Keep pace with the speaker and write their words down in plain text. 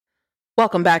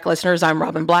Welcome back, listeners. I'm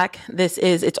Robin Black. This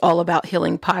is It's All About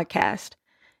Healing podcast.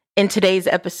 In today's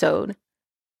episode,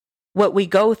 what we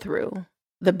go through,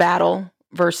 the battle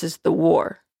versus the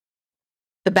war.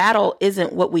 The battle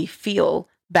isn't what we feel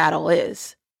battle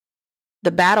is.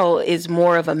 The battle is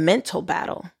more of a mental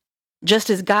battle. Just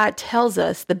as God tells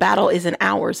us the battle isn't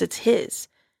ours, it's His.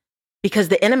 Because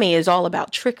the enemy is all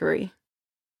about trickery.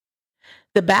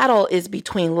 The battle is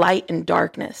between light and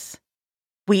darkness.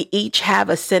 We each have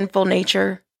a sinful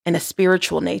nature and a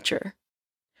spiritual nature.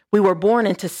 We were born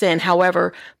into sin.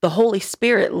 However, the Holy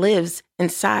Spirit lives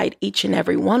inside each and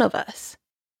every one of us.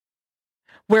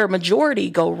 Where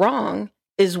majority go wrong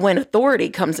is when authority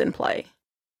comes in play.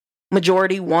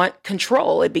 Majority want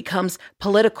control. It becomes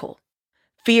political.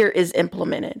 Fear is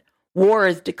implemented. War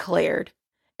is declared.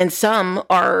 And some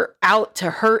are out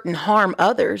to hurt and harm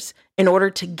others in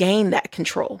order to gain that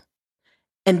control.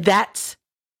 And that's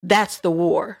the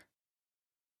war.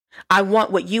 I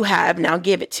want what you have, now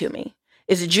give it to me.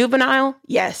 Is it juvenile?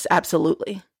 Yes,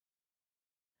 absolutely.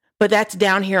 But that's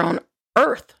down here on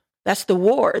earth. That's the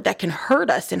war that can hurt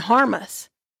us and harm us.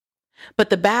 But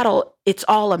the battle, it's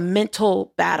all a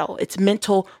mental battle. It's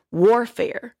mental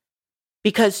warfare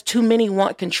because too many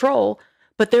want control,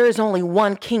 but there is only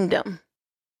one kingdom.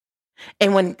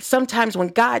 And sometimes when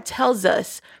God tells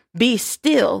us, be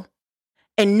still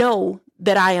and know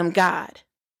that I am God,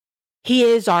 He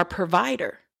is our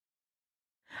provider.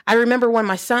 I remember when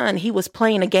my son, he was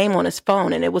playing a game on his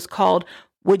phone and it was called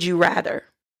Would You Rather?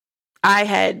 I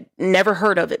had never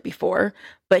heard of it before,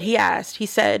 but he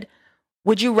said,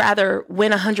 would you rather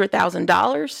win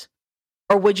 $100,000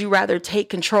 or would you rather take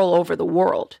control over the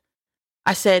world?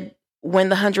 I said, win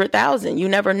the 100,000. You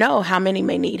never know how many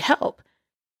may need help.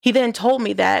 He then told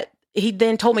me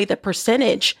the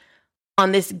percentage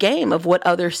on this game of what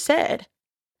others said.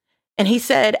 And he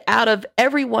said, out of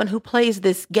everyone who plays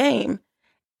this game,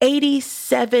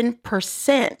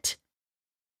 87%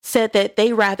 said that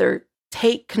they rather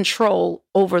take control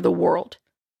over the world.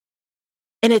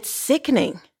 And it's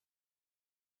sickening.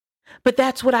 But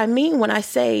that's what I mean when I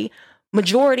say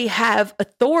majority have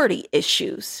authority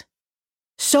issues.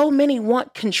 So many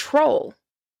want control.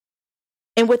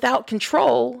 And without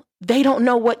control, they don't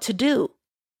know what to do.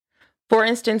 For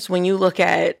instance, when you look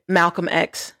at Malcolm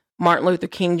X, Martin Luther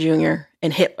King Jr.,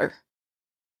 and Hitler,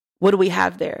 what do we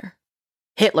have there?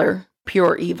 Hitler,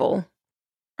 pure evil,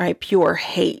 right? Pure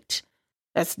hate.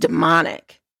 That's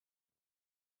demonic.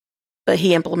 But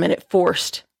he implemented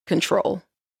forced control.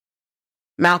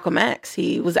 Malcolm X,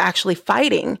 he was actually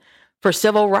fighting for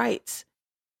civil rights,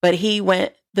 but he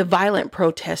went the violent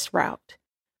protest route.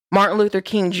 Martin Luther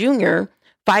King Jr.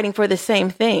 fighting for the same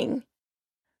thing,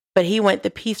 but he went the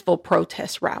peaceful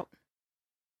protest route.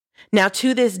 Now,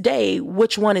 to this day,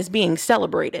 which one is being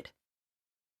celebrated?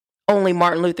 Only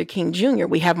Martin Luther King Jr.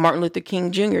 We have Martin Luther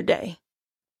King Jr. Day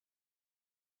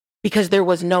because there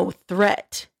was no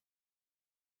threat.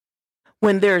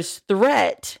 When there's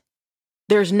threat,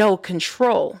 there's no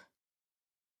control.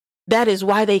 That is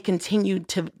why they continued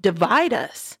to divide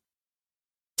us.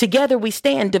 Together we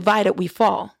stand, divided we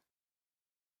fall.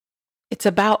 It's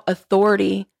about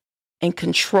authority and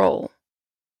control.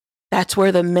 That's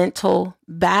where the mental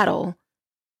battle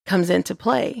comes into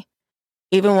play.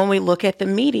 Even when we look at the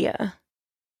media,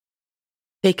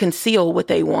 they conceal what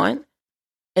they want,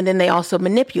 and then they also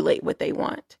manipulate what they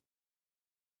want.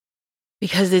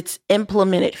 Because it's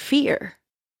implemented fear.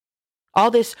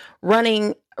 All this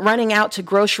running out to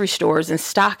grocery stores and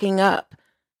stocking up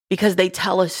because they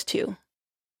tell us to.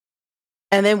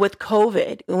 And then with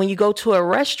COVID, when you go to a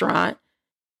restaurant,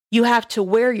 you have to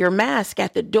wear your mask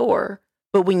at the door,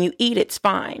 but when you eat, it's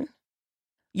fine.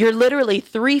 You're literally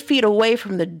 3 feet away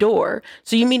from the door.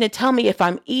 So you mean to tell me if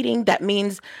I'm eating, that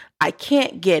means I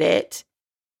can't get it.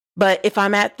 But if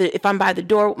I'm by the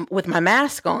door with my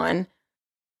mask on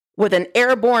with an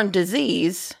airborne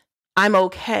disease, I'm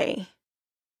okay.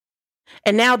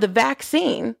 And now the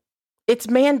vaccine, it's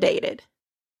mandated.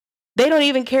 They don't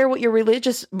even care what your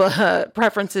religious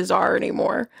preferences are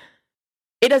anymore.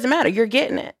 It doesn't matter. You're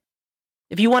getting it.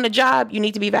 If you want a job, you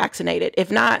need to be vaccinated.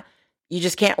 If not, you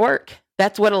just can't work.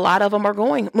 That's what a lot of them are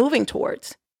moving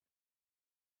towards.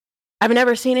 I've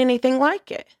never seen anything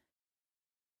like it.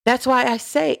 That's why I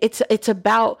say it's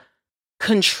about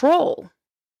control.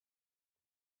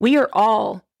 We are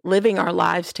all living our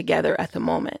lives together at the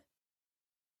moment.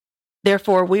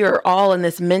 Therefore, we are all in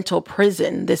this mental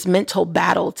prison, this mental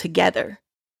battle together.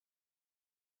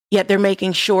 Yet they're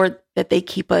making sure that they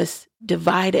keep us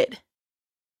divided.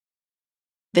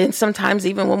 Then sometimes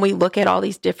even when we look at all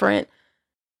these different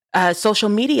social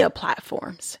media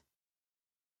platforms,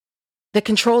 The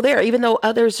control there, even though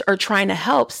others are trying to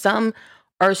help, some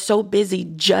are so busy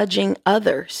judging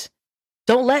others.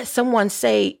 Don't let someone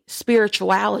say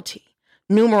spirituality,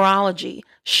 numerology,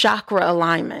 chakra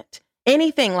alignment,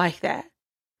 anything like that.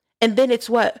 And then it's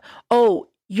what? Oh,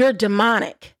 you're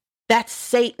demonic. That's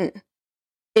Satan.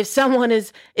 If someone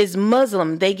is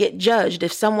Muslim, they get judged.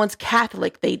 If someone's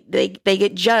Catholic, they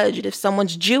get judged. If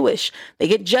someone's Jewish, they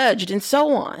get judged, and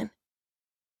so on.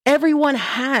 Everyone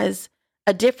has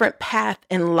a different path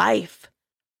in life.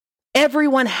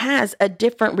 Everyone has a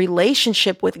different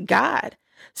relationship with God.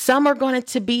 Some are going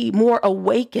to be more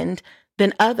awakened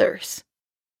than others.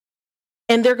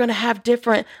 And they're going to have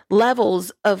different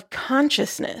levels of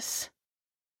consciousness.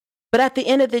 But at the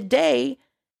end of the day,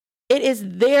 it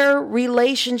is their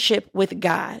relationship with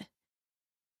God.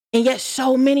 And yet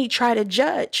so many try to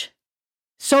judge.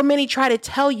 So many try to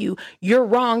tell you, you're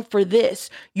wrong for this.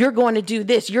 You're going to do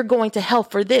this. You're going to hell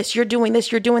for this. You're doing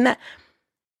this. You're doing that.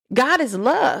 God is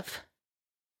love.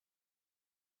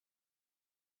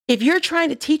 If you're trying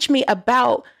to teach me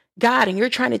about God and you're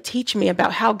trying to teach me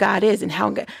about how God is and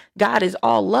how God is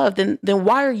all love, then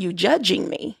why are you judging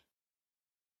me?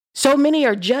 So many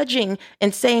are judging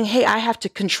and saying, hey, I have to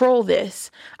control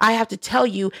this. I have to tell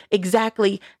you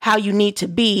exactly how you need to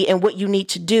be and what you need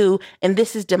to do. And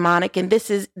this is demonic and this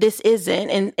isn't,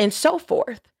 and so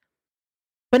forth.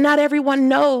 But not everyone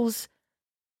knows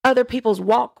other people's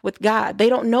walk with God. They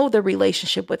don't know their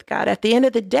relationship with God. At the end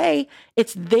of the day,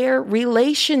 it's their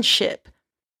relationship.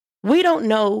 We don't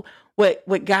know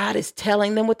what God is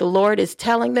telling them, what the Lord is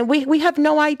telling them. We have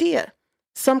no idea.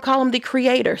 Some call him the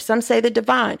creator. Some say the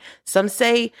divine. Some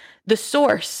say the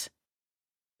source.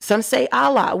 Some say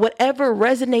Allah. Whatever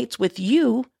resonates with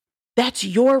you, that's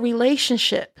your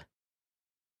relationship.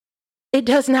 It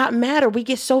does not matter. We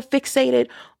get so fixated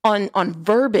on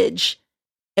verbiage,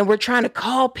 and we're trying to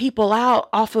call people out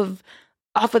off of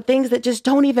things that just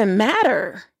don't even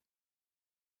matter.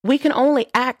 We can only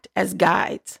act as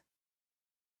guides.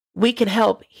 We can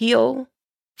help heal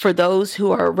for those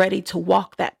who are ready to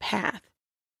walk that path.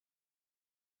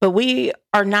 But we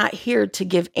are not here to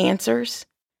give answers.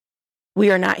 We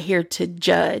are not here to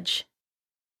judge.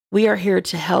 We are here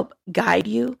to help guide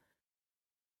you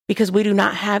because we do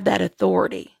not have that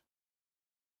authority.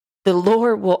 The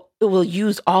Lord will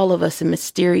use all of us in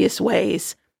mysterious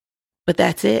ways, but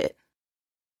that's it.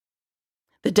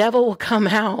 The devil will come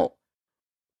out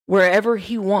wherever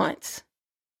he wants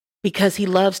because he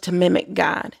loves to mimic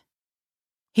God.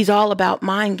 He's all about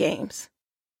mind games.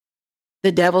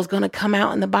 The devil's going to come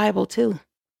out in the Bible too.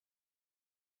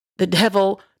 The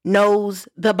devil knows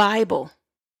the Bible.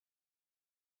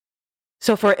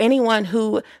 So for anyone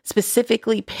who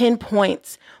specifically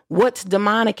pinpoints what's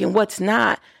demonic and what's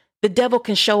not, the devil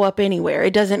can show up anywhere.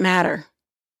 It doesn't matter.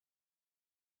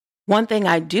 One thing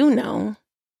I do know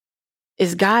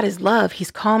is God is love.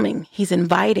 He's calming. He's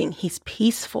inviting. He's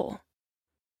peaceful.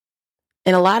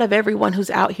 And a lot of everyone who's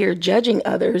out here judging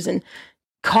others and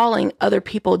calling other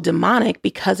people demonic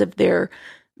because of their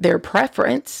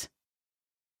preference,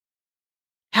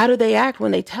 how do they act when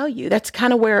they tell you? That's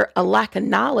kind of where a lack of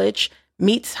knowledge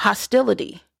meets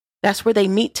hostility. That's where they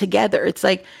meet together. It's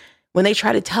like when they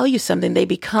try to tell you something, they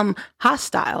become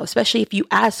hostile, especially if you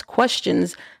ask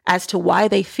questions as to why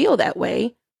they feel that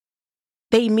way.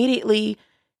 They meet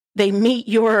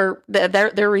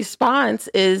their response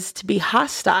is to be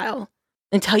hostile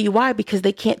and tell you why, because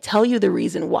they can't tell you the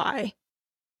reason why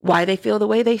they feel the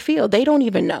way they feel. They don't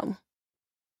even know.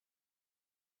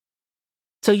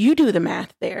 So you do the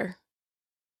math there.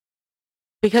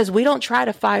 Because we don't try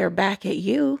to fire back at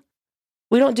you.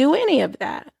 We don't do any of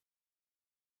that.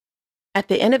 At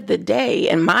the end of the day,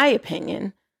 in my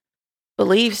opinion,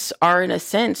 beliefs are in a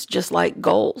sense just like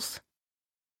goals.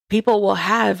 People will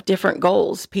have different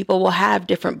goals. People will have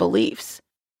different beliefs.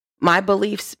 My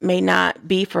beliefs may not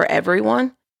be for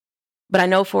everyone, but I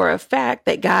know for a fact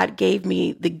that God gave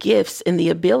me the gifts and the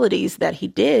abilities that he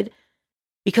did,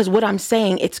 because what I'm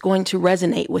saying, it's going to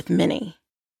resonate with many.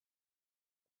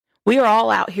 We are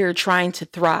all out here trying to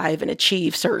thrive and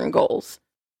achieve certain goals.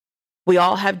 We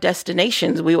all have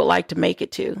destinations we would like to make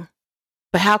it to.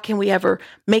 But how can we ever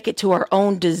make it to our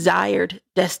own desired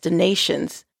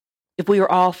destinations if we are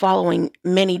all following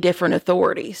many different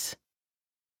authorities?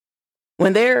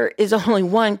 When there is only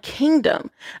one kingdom,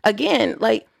 again,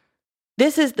 like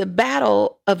this is the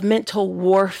battle of mental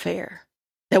warfare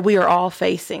that we are all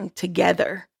facing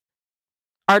together.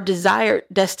 Our desired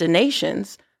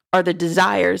destinations are the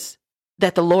desires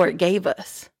that the Lord gave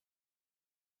us.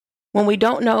 When we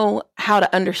don't know how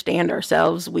to understand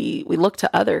ourselves, we look to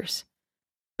others.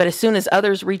 But as soon as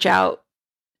others reach out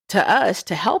to us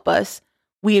to help us,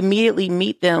 we immediately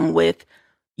meet them with,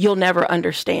 you'll never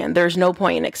understand. There's no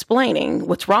point in explaining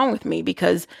what's wrong with me,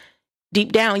 because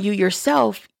deep down, you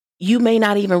yourself, you may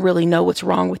not even really know what's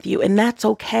wrong with you. And that's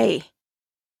okay.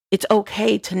 It's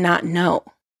okay to not know,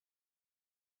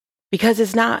 because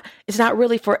it's not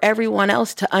really for everyone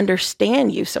else to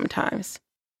understand you sometimes.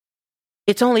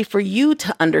 It's only for you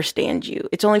to understand you.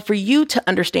 It's only for you to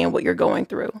understand what you're going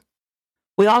through.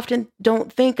 We often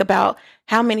don't think about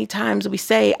how many times we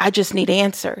say, I just need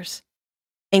answers.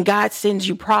 And God sends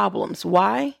you problems.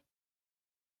 Why?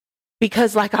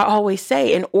 Because like I always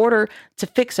say, in order to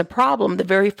fix a problem, the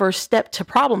very first step to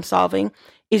problem solving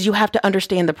is you have to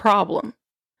understand the problem,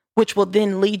 which will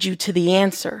then lead you to the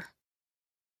answer.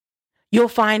 You'll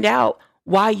find out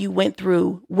why you went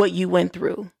through what you went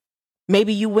through.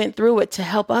 Maybe you went through it to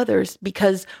help others,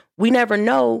 because we never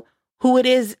know who it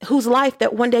is, whose life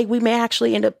that one day we may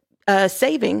actually end up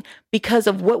saving because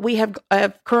of what we have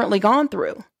currently gone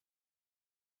through.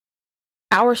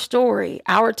 Our story,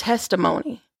 our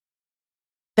testimony,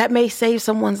 that may save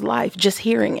someone's life just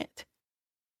hearing it.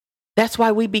 That's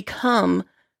why we become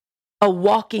a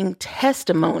walking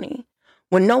testimony.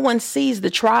 When no one sees the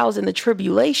trials and the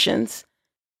tribulations,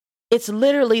 it's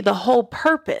literally the whole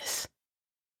purpose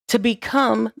to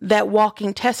become that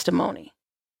walking testimony.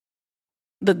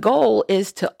 The goal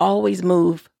is to always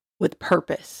move with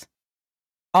purpose.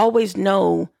 Always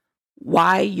know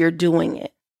why you're doing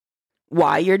it,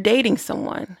 why you're dating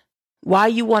someone, why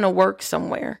you want to work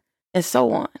somewhere, and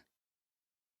so on.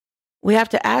 We have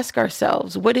to ask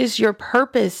ourselves, what is your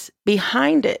purpose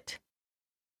behind it?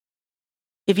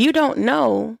 If you don't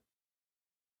know,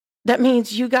 that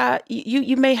means you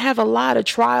may have a lot of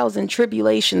trials and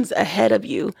tribulations ahead of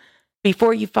you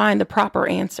before you find the proper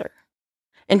answer.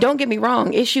 And don't get me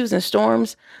wrong, issues and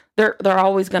storms, they're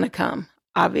always going to come,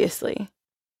 obviously.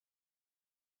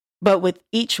 But with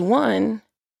each one,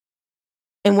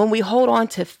 and when we hold on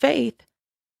to faith,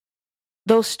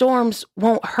 those storms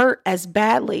won't hurt as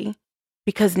badly,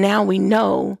 because now we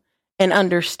know and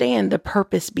understand the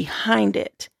purpose behind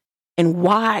it and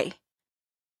why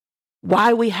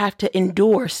we have to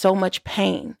endure so much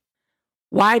pain.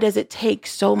 Why does it take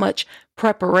so much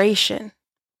preparation?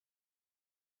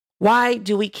 Why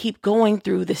do we keep going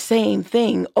through the same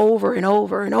thing over and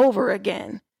over and over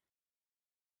again?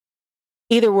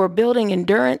 Either we're building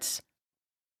endurance,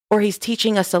 or he's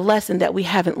teaching us a lesson that we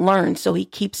haven't learned, so he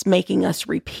keeps making us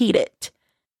repeat it.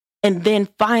 And then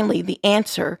finally, the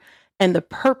answer and the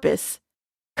purpose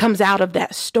comes out of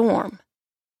that storm.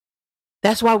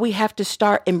 That's why we have to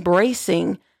start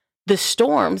embracing the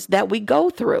storms that we go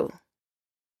through.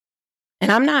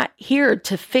 And I'm not here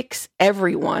to fix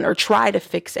everyone or try to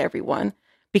fix everyone,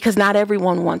 because not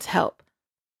everyone wants help.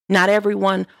 Not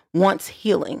everyone wants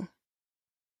healing.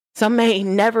 Some may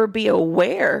never be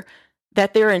aware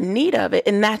that they're in need of it,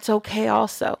 and that's okay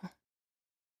also.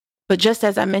 But just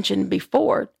as I mentioned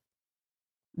before,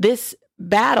 this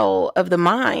battle of the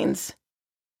minds,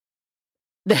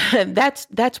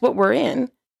 that's what we're in.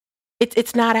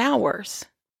 It's not ours.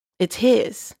 It's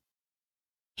his.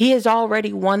 He has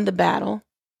already won the battle.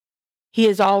 He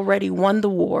has already won the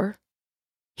war.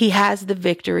 He has the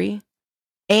victory,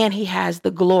 and he has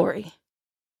the glory.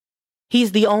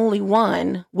 He's the only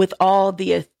one with all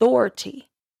the authority.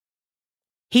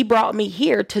 He brought me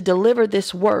here to deliver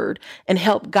this word and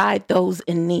help guide those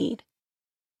in need.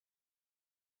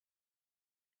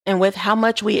 And with how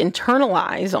much we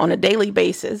internalize on a daily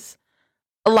basis,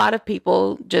 a lot of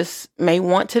people just may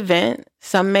want to vent.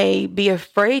 Some may be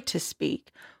afraid to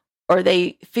speak, or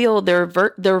they feel their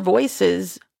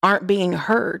voices aren't being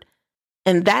heard.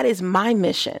 And that is my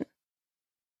mission,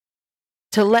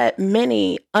 to let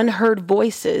many unheard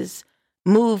voices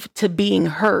move to being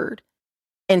heard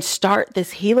and start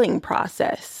this healing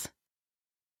process.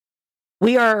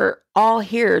 We are all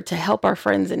here to help our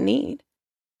friends in need.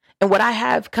 And what I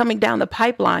have coming down the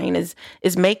pipeline is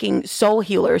making Soul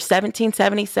Healer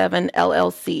 1777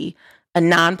 LLC a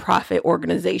nonprofit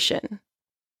organization.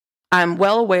 I'm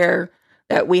well aware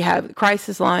that we have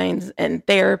crisis lines and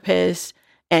therapists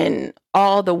and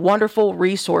all the wonderful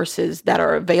resources that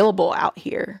are available out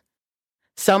here.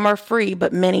 Some are free,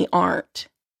 but many aren't.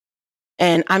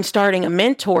 And I'm starting a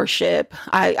mentorship.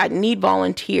 I need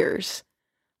volunteers.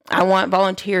 I want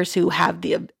volunteers who have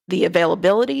the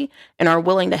availability and are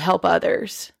willing to help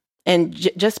others. And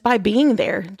just by being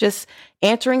there, just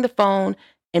answering the phone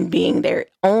and being there,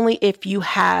 only if you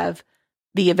have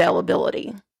the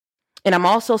availability. And I'm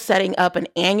also setting up an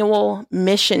annual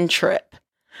mission trip.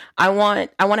 I want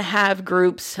to have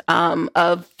groups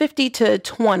of 50 to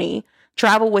 20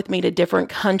 travel with me to different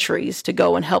countries to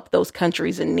go and help those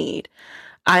countries in need.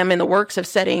 I am in the works of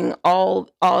setting all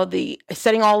of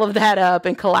that up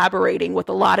and collaborating with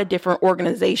a lot of different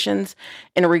organizations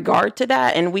in regard to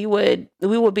that. And we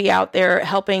will be out there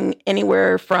helping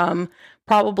anywhere from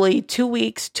probably 2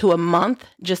 weeks to a month,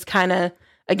 just kind of,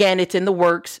 again, it's in the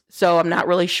works. So I'm not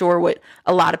really sure what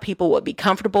a lot of people would be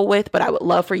comfortable with, but I would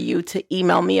love for you to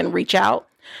email me and reach out.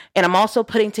 And I'm also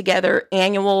putting together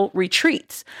annual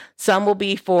retreats. Some will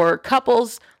be for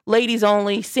couples, ladies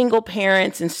only, single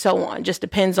parents, and so on. Just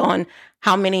depends on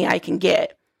how many I can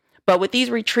get. But with these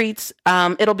retreats,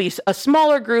 it'll be a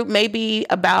smaller group, maybe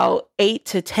about 8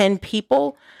 to 10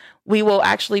 people. We will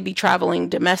actually be traveling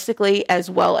domestically as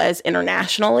well as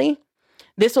internationally.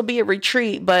 This will be a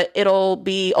retreat, but it'll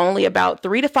be only about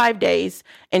 3 to 5 days.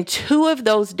 And 2 of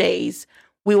those days,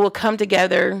 we will come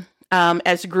together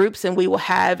as groups, and we will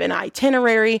have an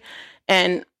itinerary,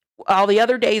 and all the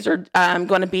other days are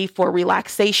going to be for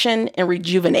relaxation and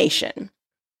rejuvenation.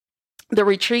 The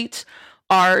retreats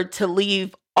are to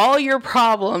leave all your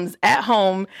problems at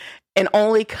home and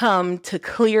only come to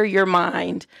clear your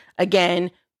mind. Again,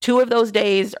 2 of those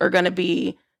days are going to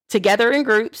be together in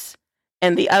groups,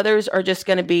 and the others are just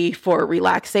going to be for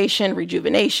relaxation,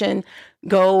 rejuvenation.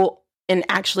 Go and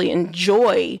actually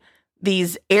enjoy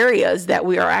these areas that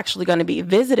we are actually going to be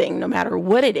visiting, no matter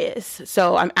what it is.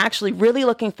 So I'm actually really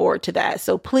looking forward to that.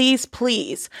 So please,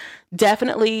 please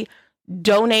definitely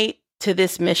donate to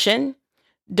this mission.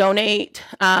 Donate.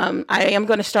 I am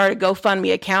going to start a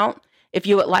GoFundMe account. If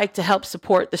you would like to help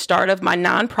support the start of my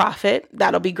nonprofit,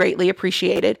 that'll be greatly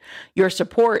appreciated. Your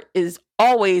support is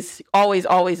always, always,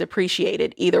 always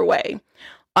appreciated either way.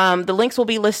 The links will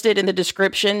be listed in the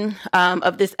description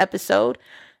of this episode,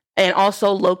 and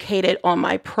also located on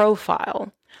my profile.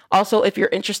 Also, if you're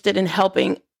interested in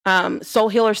helping Soul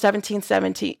Healer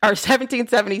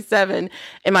 1777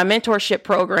 in my mentorship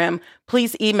program,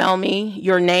 please email me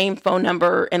your name, phone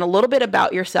number, and a little bit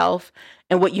about yourself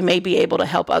and what you may be able to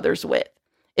help others with.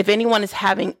 If anyone is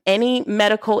having any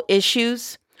medical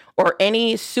issues or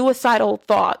any suicidal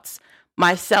thoughts,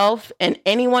 myself and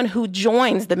anyone who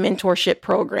joins the mentorship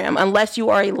program, unless you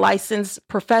are a licensed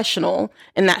professional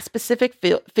in that specific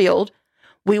field,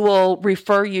 we will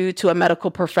refer you to a medical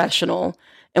professional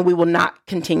and we will not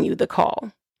continue the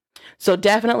call. So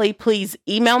definitely please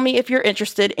email me if you're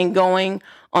interested in going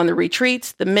on the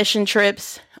retreats, the mission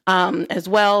trips as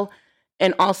well.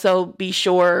 And also be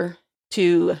sure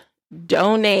to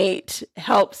donate,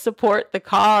 help support the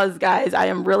cause, guys. I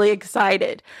am really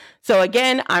excited. So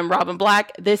again, I'm Robin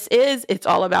Black. This is It's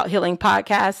All About Healing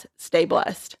Podcast. Stay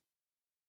blessed.